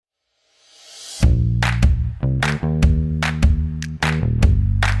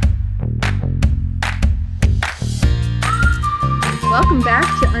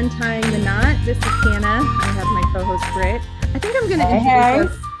Untying the Knot. This is Hannah. I have my co-host Britt. I think I'm going to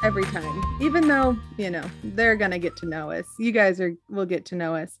introduce us every time, even though, they're going to get to know us. You guys will get to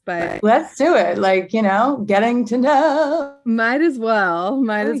know us, but let's do it. Getting to know. Might as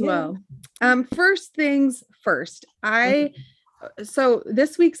well. First things first. So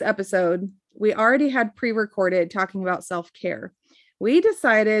this week's episode, we already had pre-recorded talking about self-care. We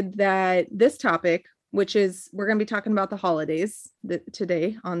decided that this topic, which is we're going to be talking about the holidays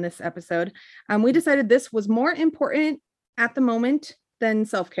today on this episode. We decided this was more important at the moment than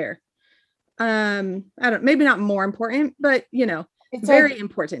self-care. Maybe not more important, but it's very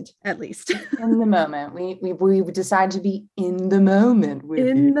important at least. In the moment. We decided to be in the moment.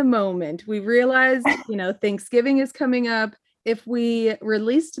 The moment. We realized, Thanksgiving is coming up. If we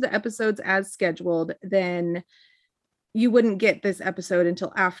released the episodes as scheduled, then you wouldn't get this episode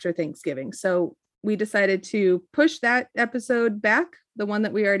until after Thanksgiving. So we decided to push that episode back, the one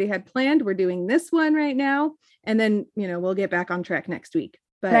that we already had planned. We're doing this one right now. And then, we'll get back on track next week.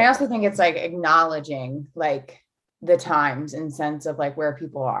 But I also think it's acknowledging the times and sense of where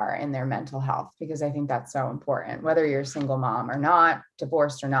people are in their mental health, because I think that's so important, whether you're a single mom or not,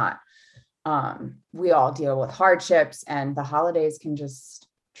 divorced or not. We all deal with hardships, and the holidays can just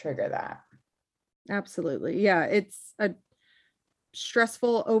trigger that. Absolutely. Yeah. It's a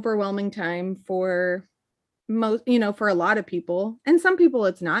stressful, overwhelming time for most, for a lot of people, and some people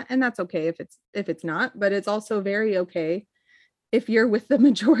it's not, and that's okay if it's not, but it's also very okay if you're with the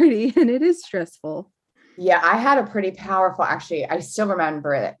majority and it is stressful. Yeah. I had a pretty powerful, actually, I still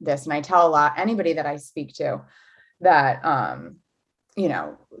remember this, and I tell anybody that I speak to that,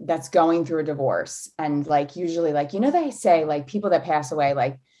 that's going through a divorce, and usually they say people that pass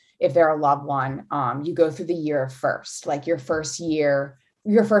away, if they're a loved one, you go through the year first, your first year,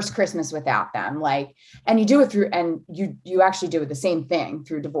 your first Christmas without them, and you do it through, and you actually do it the same thing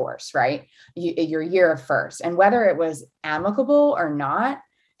through divorce, right? Your year of first, and whether it was amicable or not,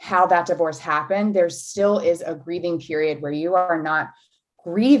 how that divorce happened, there still is a grieving period where you are not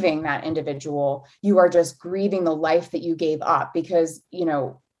grieving that individual. You are just grieving the life that you gave up, because,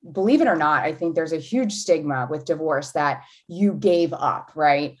 believe it or not, I think there's a huge stigma with divorce that you gave up,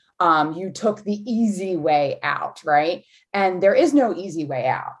 right? You took the easy way out, right? And there is no easy way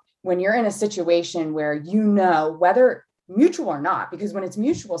out when you're in a situation where, whether mutual or not, because when it's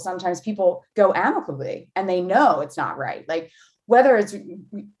mutual, sometimes people go amicably and they know it's not right. Whether it's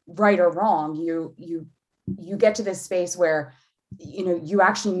right or wrong, you get to this space where, you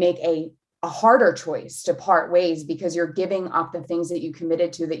actually make a harder choice to part ways, because you're giving up the things that you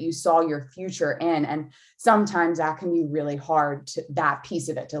committed to, that you saw your future in. And sometimes that can be really hard, to that piece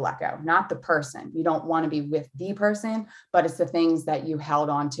of it, to let go, not the person. You don't want to be with the person, but it's the things that you held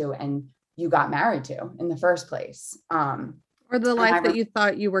on to and you got married to in the first place. Or the life that you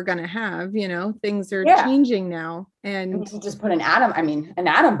thought you were going to have, things are changing now. And you just put an atom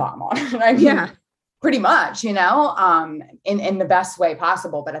bomb on it. Pretty much, in the best way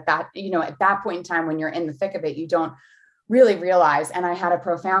possible. But at that point in time, when you're in the thick of it, you don't really realize. And I had a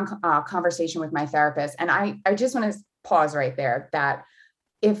profound conversation with my therapist. And I just want to pause right there, that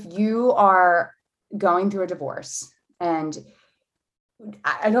if you are going through a divorce, and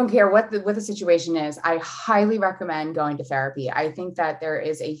I don't care what the situation is, I highly recommend going to therapy. I think that there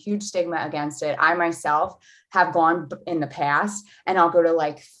is a huge stigma against it. I myself have gone in the past, and I'll go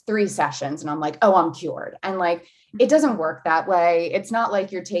to 3 sessions and I'm like, oh, I'm cured. And it doesn't work that way. It's not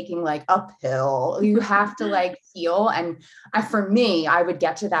like you're taking uphill. You have to heal. And for me, I would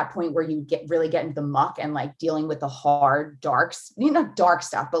get to that point where you really get into the muck and dealing with the hard, dark, not dark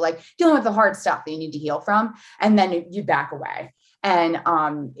stuff, but dealing with the hard stuff that you need to heal from. And then you back away. And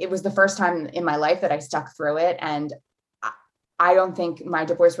it was the first time in my life that I stuck through it. And I don't think my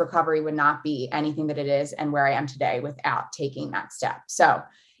divorce recovery would not be anything that it is and where I am today without taking that step. So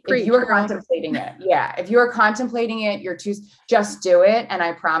if you are contemplating it, you're just do it. And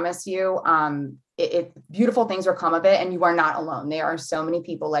I promise you, beautiful things will come of it, and you are not alone. There are so many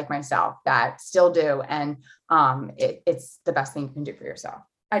people like myself that still do. And it's the best thing you can do for yourself.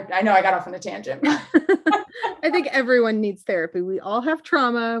 I know I got off on a tangent. I think everyone needs therapy. We all have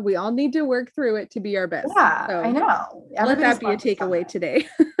trauma. We all need to work through it to be our best. Yeah, so I know. Let that be a takeaway today.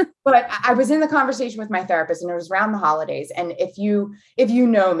 But I was in the conversation with my therapist, and it was around the holidays. And if you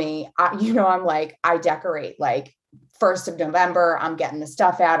know me, I decorate 1st of November. I'm getting the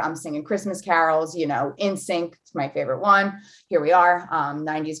stuff out. I'm singing Christmas carols, In Sync. It's my favorite one. Here we are,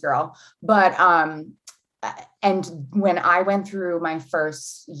 90s girl. But and when I went through my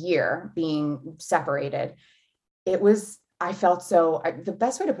first year being separated, I felt the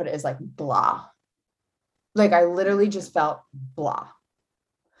best way to put it is blah. I literally just felt blah.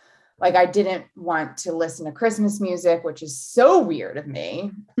 Like I didn't want to listen to Christmas music, which is so weird of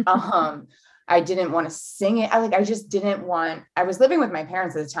me. I didn't want to sing it. I just didn't want, I was living with my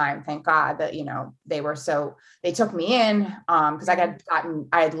parents at the time. Thank God that, they took me in, cause I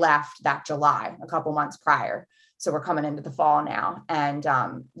had left that July, a couple months prior. So we're coming into the fall now, and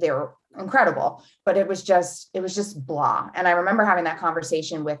they were incredible, but it was just blah. And I remember having that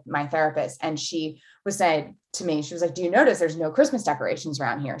conversation with my therapist, and she was saying to me, she was like, do you notice there's no Christmas decorations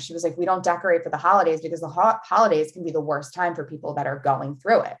around here? She was like, we don't decorate for the holidays because the holidays can be the worst time for people that are going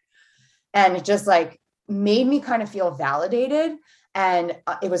through it. And it just like made me kind of feel validated. And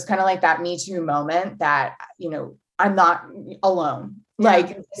it was kind of like that Me Too moment that, I'm not alone. Yeah.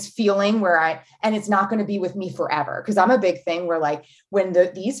 Like this feeling and it's not going to be with me forever. Cause I'm a big thing where like, when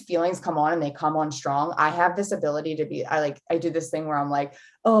these feelings come on and they come on strong, I have this ability to be, I do this thing where I'm like,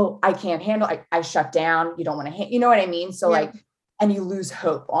 oh, I can't handle, I shut down. You don't want to, you know what I mean? So like, and you lose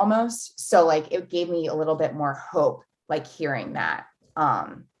hope almost. So like, it gave me a little bit more hope, like hearing that.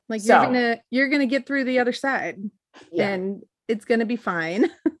 Like you're going to get through the other side, and it's going to be fine.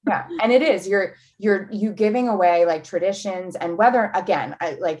 Yeah. And it is, you giving away like traditions, and whether, again,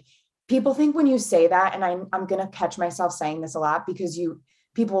 people think when you say that, and I'm going to catch myself saying this a lot, because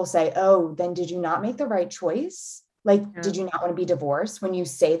people will say, oh, then did you not make the right choice? Like, did you not want to be divorced? When you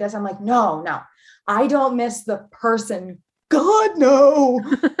say this, I'm like, no, I don't miss the person. God, no.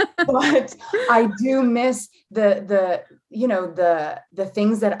 But I do miss the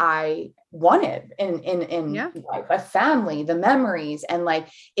things that I wanted in life, a family, the memories, and like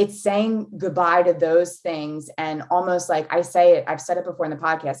it's saying goodbye to those things. And almost like I've said it before in the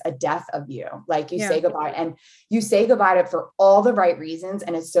podcast, a death of you, like you say goodbye, and you say goodbye to it for all the right reasons.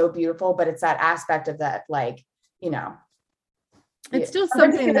 And it's so beautiful, but it's that aspect of that, like, it's still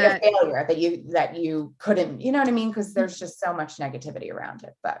something that failure that you couldn't, you know what I mean? Because there's just so much negativity around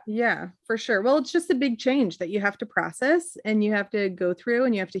it. But yeah, for sure. Well, it's just a big change that you have to process, and you have to go through,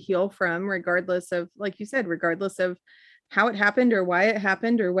 and you have to heal from, regardless of, like you said, regardless of how it happened or why it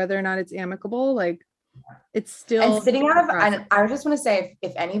happened or whether or not it's amicable. Like it's still and sitting out of, and I just want to say,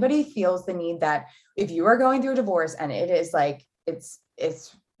 if anybody feels the need that if you are going through a divorce and it is like, it's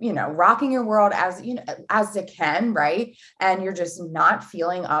rocking your world as it can, right? And you're just not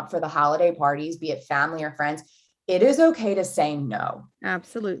feeling up for the holiday parties, be it family or friends, it is okay to say no.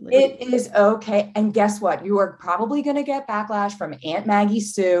 Absolutely. It is okay. And guess what? You are probably going to get backlash from Aunt Maggie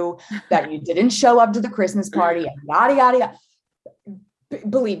Sue that you didn't show up to the Christmas party and yada, yada, yada.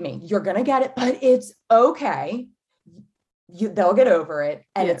 Believe me, you're going to get it, but it's okay. They'll get over it.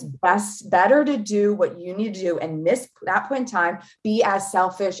 And it's better to do what you need to do. And that point in time, be as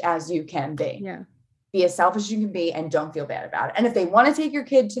selfish as you can be. Yeah. Be as selfish as you can be, and don't feel bad about it. And if they want to take your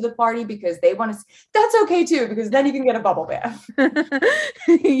kid to the party because they want to, that's okay too, because then you can get a bubble bath.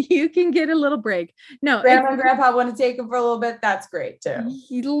 You can get a little break. No, grandma and grandpa want to take them for a little bit. That's great too.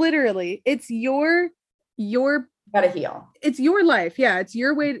 Literally, it's your gotta heal. It's your life. Yeah. It's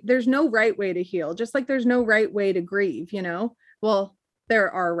your way. There's no right way to heal. Just like there's no right way to grieve, well, there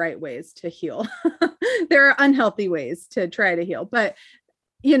are right ways to heal. There are unhealthy ways to try to heal, but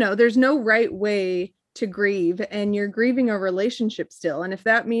there's no right way to grieve, and you're grieving a relationship still. And if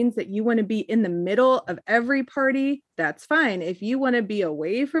that means that you want to be in the middle of every party, that's fine. If you want to be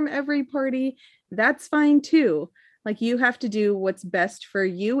away from every party, that's fine too. Like you have to do what's best for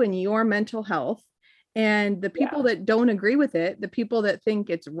you and your mental health. And the people that don't agree with it, the people that think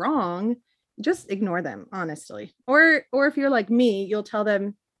it's wrong, just ignore them, honestly. Or if you're like me, you'll tell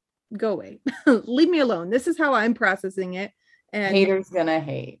them, go away, leave me alone. This is how I'm processing it. And haters gonna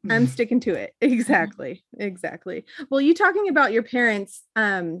hate. I'm sticking to it. Exactly. Well, you talking about your parents,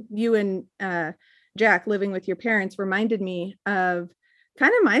 you and Jack living with your parents reminded me of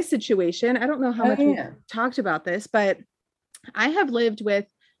kind of my situation. I don't know how much we talked about this, but I have lived with,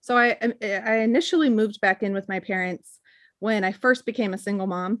 so I initially moved back in with my parents when I first became a single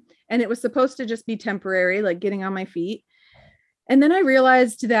mom, and it was supposed to just be temporary, like getting on my feet. And then I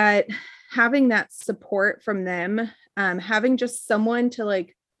realized that having that support from them, having just someone to,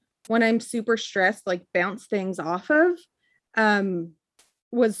 like, when I'm super stressed, like bounce things off of,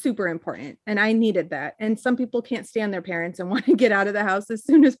 was super important. And I needed that. And some people can't stand their parents and want to get out of the house as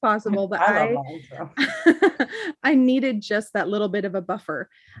soon as possible. But I needed just that little bit of a buffer.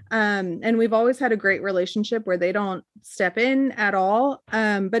 And we've always had a great relationship where they don't step in at all.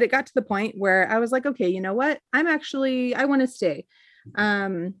 But it got to the point where I was like, okay, you know what? I want to stay.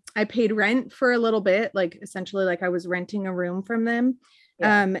 I paid rent for a little bit, like essentially like I was renting a room from them.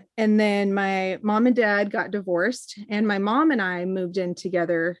 And then my mom and dad got divorced, and my mom and I moved in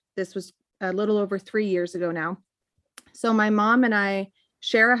together. This was a little over 3 years ago now. So my mom and I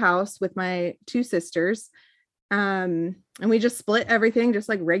share a house with my two sisters. And we just split everything just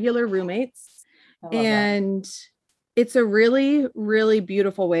like regular roommates. I love that. And it's a really, really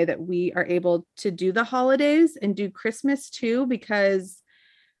beautiful way that we are able to do the holidays and do Christmas too, because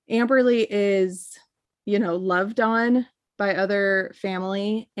Amberly is, loved on by other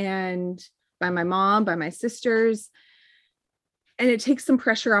family and by my mom, by my sisters. And it takes some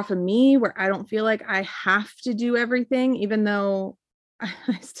pressure off of me where I don't feel like I have to do everything, even though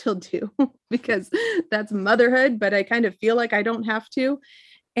I still do because that's motherhood, but I kind of feel like I don't have to.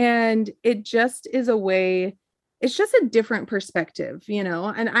 And it just is a way, it's just a different perspective,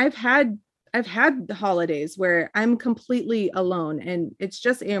 and I've had the holidays where I'm completely alone and it's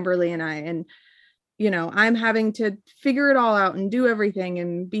just Amberly and I, and, I'm having to figure it all out and do everything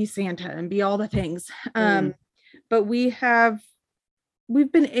and be Santa and be all the things. But we've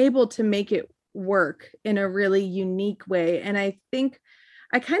been able to make it work in a really unique way. And I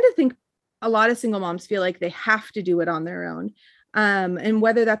kind of think a lot of single moms feel like they have to do it on their own. And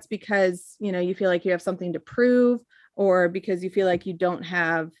whether that's because, you feel like you have something to prove or because you feel like you don't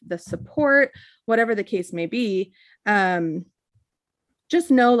have the support, whatever the case may be, just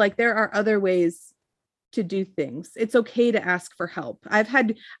know like there are other ways to do things. It's okay to ask for help. I've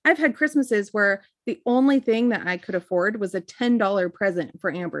had Christmases where the only thing that I could afford was a $10 present for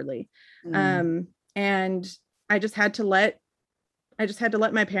Amberly. And I just had to let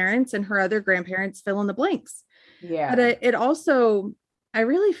my parents and her other grandparents fill in the blanks. Yeah. But I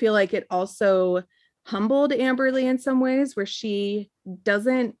really feel like it also humbled Amberly in some ways where she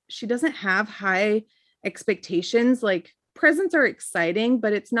doesn't have high expectations. Like presents are exciting,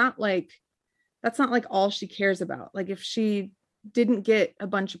 but that's not like all she cares about. Like if she didn't get a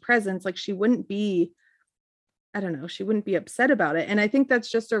bunch of presents, like she wouldn't be upset about it. And I think that's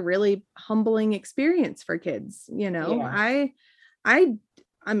just a really humbling experience for kids. Yeah.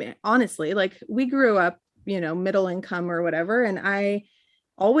 I mean, honestly, like we grew up, middle income or whatever. And I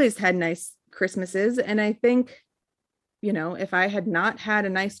always had nice Christmases. And I think, if I had not had a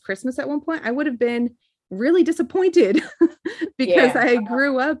nice Christmas at one point, I would have been really disappointed because I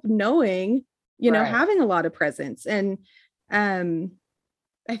grew up knowing, having a lot of presents. And I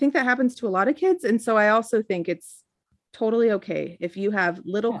think that happens to a lot of kids. And so I also think it's totally okay if you have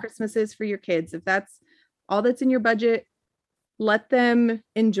little Christmases for your kids. If that's all that's in your budget, let them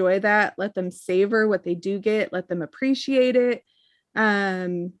enjoy that. Let them savor what they do get. Let them appreciate it.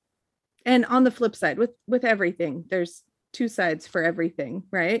 And on the flip side, with everything, there's two sides for everything,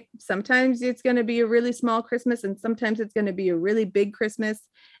 right? Sometimes it's going to be a really small Christmas and sometimes it's going to be a really big Christmas.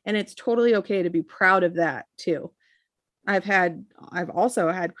 And it's totally okay to be proud of that too. I've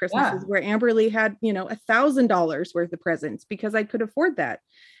also had Christmases where Amberly had, $1,000 worth of presents because I could afford that.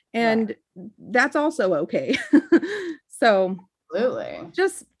 And that's also okay. So absolutely,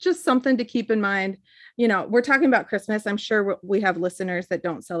 just something to keep in mind. We're talking about Christmas. I'm sure we have listeners that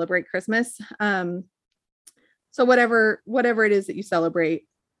don't celebrate Christmas. So whatever it is that you celebrate,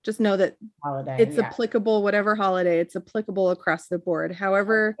 just know that it's applicable, whatever holiday, it's applicable across the board.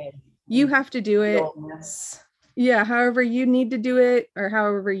 However you have to do it. However you need to do it or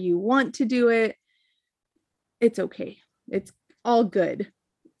however you want to do it, it's okay. It's all good.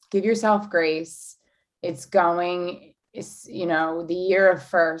 Give yourself grace. It's the year of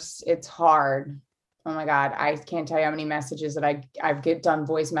first, it's hard. Oh my God. I can't tell you how many messages that I've done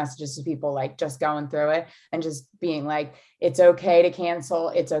voice messages to people, like just going through it and just being like, it's okay to cancel.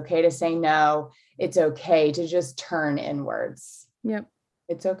 It's okay to say no. It's okay to just turn inwards. Yep.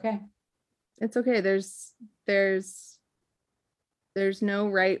 It's okay. It's okay. There's no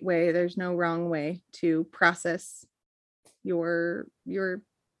right way. There's no wrong way to process your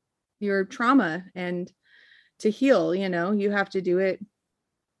trauma and to heal. You have to do it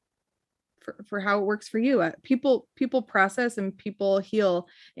for how it works for you. People process and people heal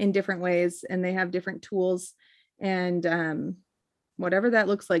in different ways and they have different tools, and whatever that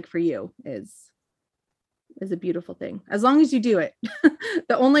looks like for you is a beautiful thing as long as you do it.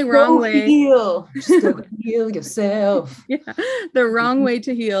 The only wrong way just go heal yourself. The wrong way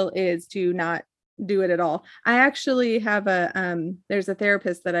to heal is to not do it at all. I actually have there's a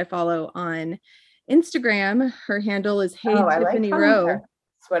therapist that I follow on Instagram. Her handle is Hey Tiffany Rowe.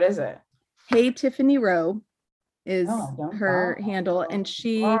 What is it? Hey Tiffany Rowe is her handle, and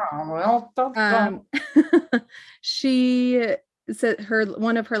she she said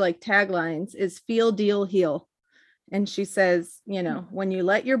one of her like taglines is feel, deal, heal. And she says, when you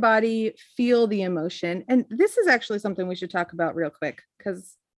let your body feel the emotion, and this is actually something we should talk about real quick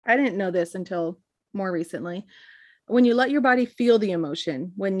because I didn't know this until more recently. When you let your body feel the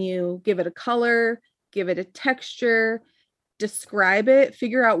emotion, when you give it a color, give it a texture, describe it,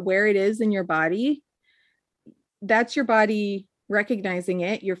 figure out where it is in your body, that's your body recognizing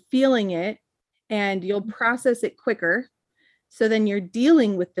it, you're feeling it, and you'll process it quicker. So then you're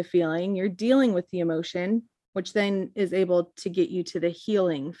dealing with the feeling, you're dealing with the emotion, which then is able to get you to the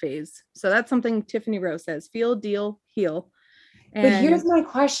healing phase. So that's something Tiffany Rose says: feel, deal, heal. But here's my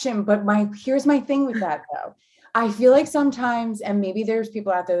question, here's my thing with that though. I feel like sometimes, and maybe there's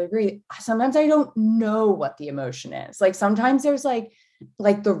people out there that agree, sometimes I don't know what the emotion is. Like sometimes there's like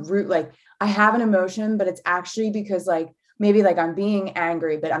the root, like I have an emotion, but it's actually because like, maybe like I'm being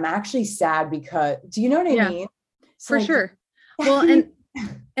angry, but I'm actually sad because, do you know what I mean? So for like, sure. Well,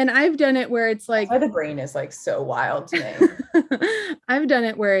 and I've done it where it's like, the brain is like so wild to me. I've done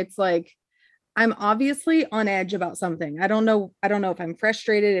it where it's like, I'm obviously on edge about something. I don't know if I'm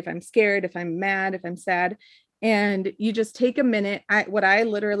frustrated, if I'm scared, if I'm mad, if I'm sad. And you just take a minute. What I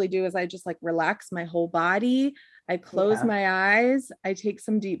literally do is I just like relax my whole body. I close my eyes. I take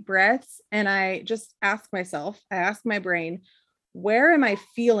some deep breaths and I just ask my brain, where am I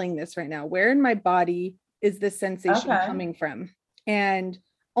feeling this right now? Where in my body is this sensation coming from? And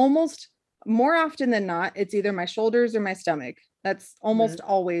almost more often than not, it's either my shoulders or my stomach. That's almost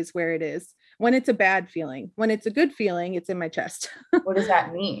always where it is. When it's a bad feeling. When it's a good feeling, it's in my chest. What does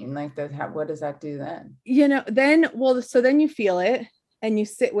that mean? Like what does that do then? So then you feel it and you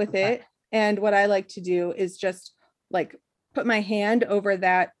sit with it. And what I like to do is just like put my hand over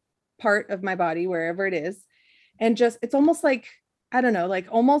that part of my body, wherever it is. And just, it's almost like, I don't know, like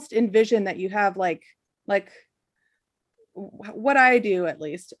almost envision that you have like what I do, at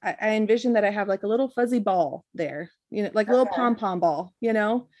least I envision that I have like a little fuzzy ball there, like a little pom-pom ball,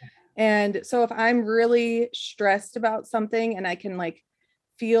 And so if I'm really stressed about something and I can like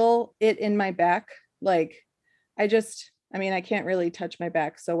feel it in my back, like I can't really touch my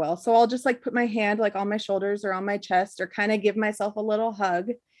back so well. So I'll just like put my hand like on my shoulders or on my chest or kind of give myself a little hug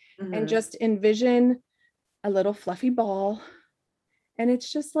and just envision a little fluffy ball. And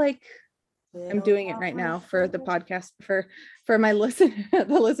it's just like, I'm doing it right now for the podcast for my the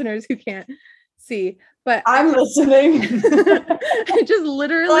listeners who can't see, but I'm listening. I just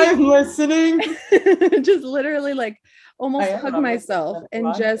literally I'm listening. Just literally like almost hug myself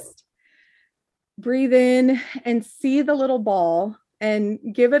and just breathe in and see the little ball and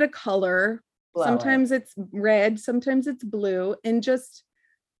give it a color. Sometimes it's red, sometimes it's blue, and just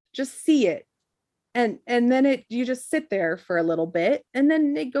see it. And then you just sit there for a little bit and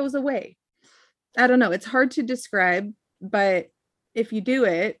then it goes away. I don't know. It's hard to describe, but if you do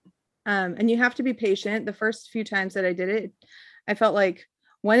it, and you have to be patient. The first few times that I did it, I felt like,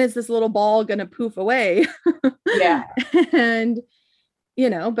 when is this little ball going to poof away? Yeah. And,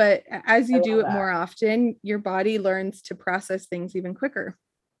 but as you do it more often, your body learns to process things even quicker.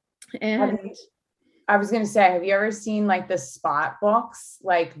 And I was going to say, have you ever seen like the spot books?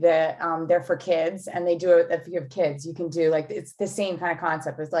 Like they're for kids, and they do it. If you have kids, you can do like, it's the same kind of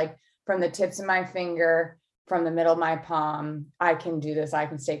concept. It's like from the tips of my finger, from the middle of my palm, I can do this. I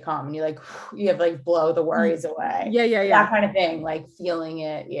can stay calm. And you have like blow the worries away. Yeah. That kind of thing, like feeling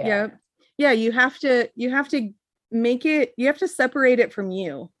it. Yeah. You have to make it, you have to separate it from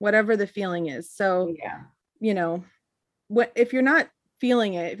you, whatever the feeling is. So, if you're not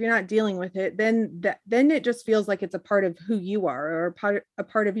feeling it, if you're not dealing with it, then it just feels like it's a part of who you are, or a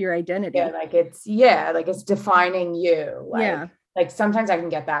part of your identity. Like it's defining you. Like sometimes I can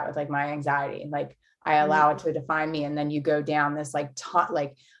get that with like my anxiety, and like I allow it to define me. And then you go down this like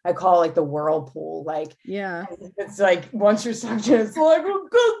like I call it like the whirlpool. Like, it's like once you're sucked in, it's like,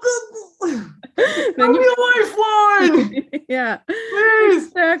 then you lifeline. Yeah, please.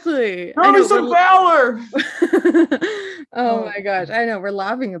 Exactly. Show me some valor. Oh my gosh. I know we're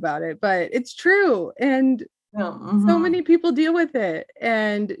laughing about it, but it's true. And so many people deal with it.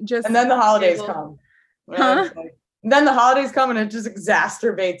 And then the holidays come. Then the holidays come and it just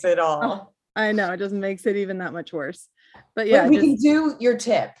exacerbates it all. Oh, I know, it just makes it even that much worse. But we can do your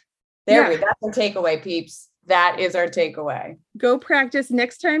tip. That's our takeaway, peeps. That is our takeaway. Go practice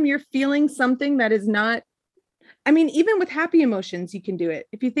next time you're feeling something that is not, even with happy emotions, you can do it.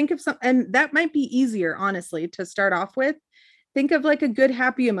 If you think of and that might be easier, honestly, to start off with. Think of like a good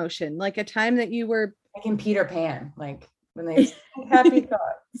happy emotion, like a time that you were like in Peter Pan, like when they happy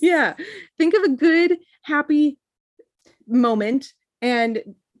thoughts. Yeah. Think of a good happy moment and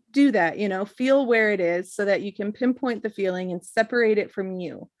do that, feel where it is so that you can pinpoint the feeling and separate it from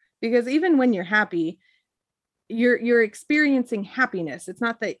you. Because even when you're happy, you're experiencing happiness. It's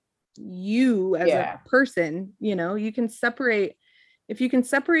not that you as a person, you can separate. If you can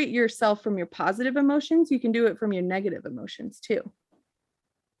separate yourself from your positive emotions, you can do it from your negative emotions too.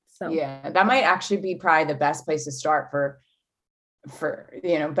 So that might actually be probably the best place to start for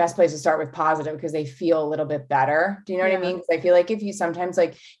best place to start with positive because they feel a little bit better. Do you know what I mean? Because I feel like if you sometimes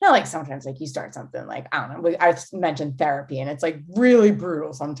sometimes you start something like, I don't know, I've mentioned therapy and it's like really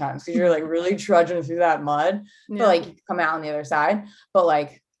brutal sometimes because you're like really trudging through that mud, but like you come out on the other side. But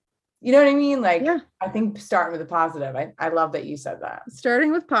like, you know what I mean? Like, I think starting with a positive. I love that you said that.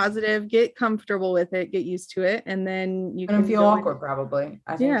 Starting with positive, get comfortable with it, get used to it. And then you can feel awkward probably.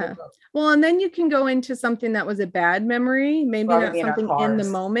 I think well, and then you can go into something that was a bad memory, maybe not something in the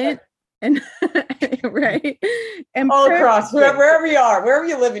moment. And right. And all across wherever you are, wherever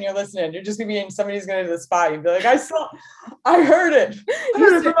you live and you're listening, you're just gonna be in somebody's gonna do the spot. You'd be like, I heard it. I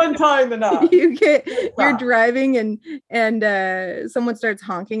heard it from untying the knot. You're driving and someone starts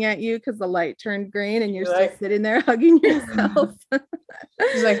honking at you because the light turned green and you're still sitting there hugging yourself.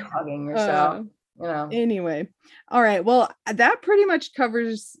 Just like hugging yourself. Anyway, all right, well, that pretty much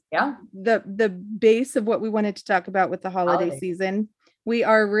covers the base of what we wanted to talk about with the holiday season. We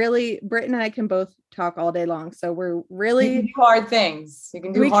are really, Britt and I can both talk all day long, so we're really, you can do hard things. You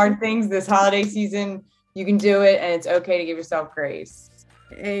can do hard things this holiday season. You can do it, and it's okay to give yourself grace.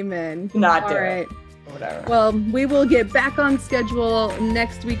 Amen. Not do it. Whatever. Well, we will get back on schedule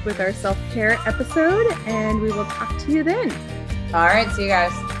next week with our self-care episode, and we will talk to you then. All right, see you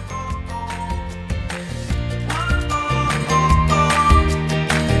guys.